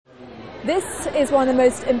This is one of the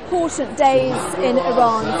most important days in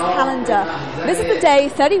Iran's calendar. This is the day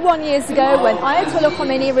 31 years ago when Ayatollah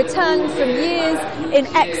Khomeini returned from years in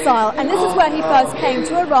exile, and this is where he first came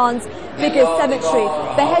to Iran's biggest cemetery,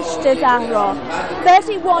 Jazeera.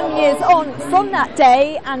 31 years on from that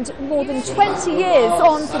day and more than 20 years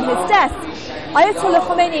on from his death, Ayatollah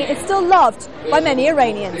Khomeini is still loved by many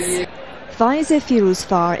Iranians.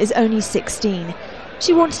 Fajr is only 16.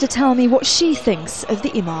 She wanted to tell me what she thinks of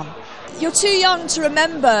the Imam. You're too young to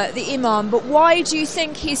remember the Imam, but why do you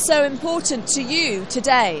think he's so important to you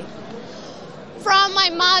today? From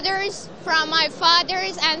my mothers, from my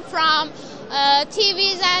fathers, and from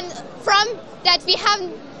TVs, and from that we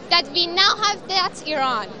now have that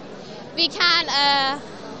Iran. We can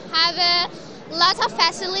have a lot of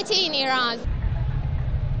facility in Iran.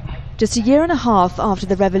 Just a year and a half after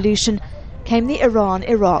the revolution came the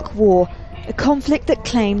Iran-Iraq war, a conflict that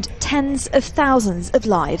claimed tens of thousands of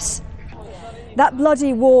lives. That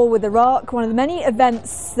bloody war with Iraq, one of the many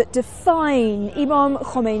events that define Imam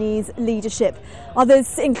Khomeini's leadership.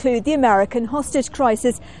 Others include the American hostage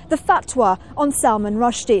crisis, the fatwa on Salman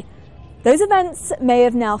Rushdie. Those events may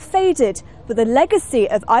have now faded, but the legacy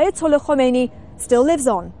of Ayatollah Khomeini still lives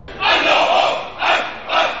on.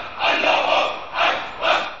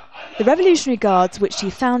 The Revolutionary Guards, which he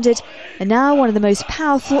founded, are now one of the most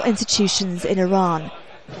powerful institutions in Iran.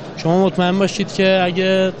 You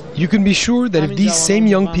can be sure that if these same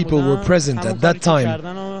young people were present at that time,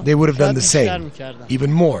 they would have done the same,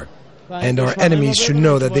 even more. And our enemies should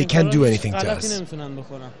know that they can't do anything to us.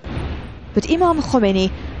 But Imam Khomeini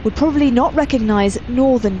would probably not recognize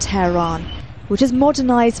northern Tehran, which has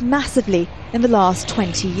modernized massively in the last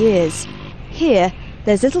 20 years. Here,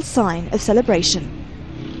 there's little sign of celebration.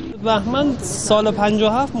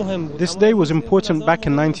 This day was important back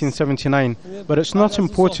in 1979, but it's not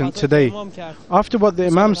important today. After what the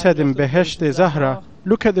Imam said in Behesht-e-Zahra,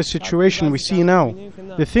 look at the situation we see now.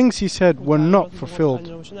 The things he said were not fulfilled.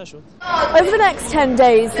 Over the next 10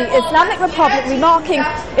 days, the Islamic Republic will be marking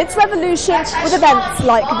its revolution with events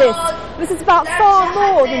like this. This is about far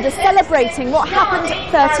more than just celebrating what happened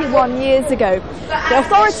 31 years ago. The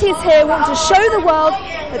authorities here want to show the world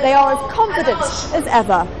that they are as confident as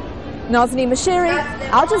ever. Nazanine, Moshiri,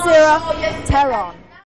 Al Jazeera, Tehran.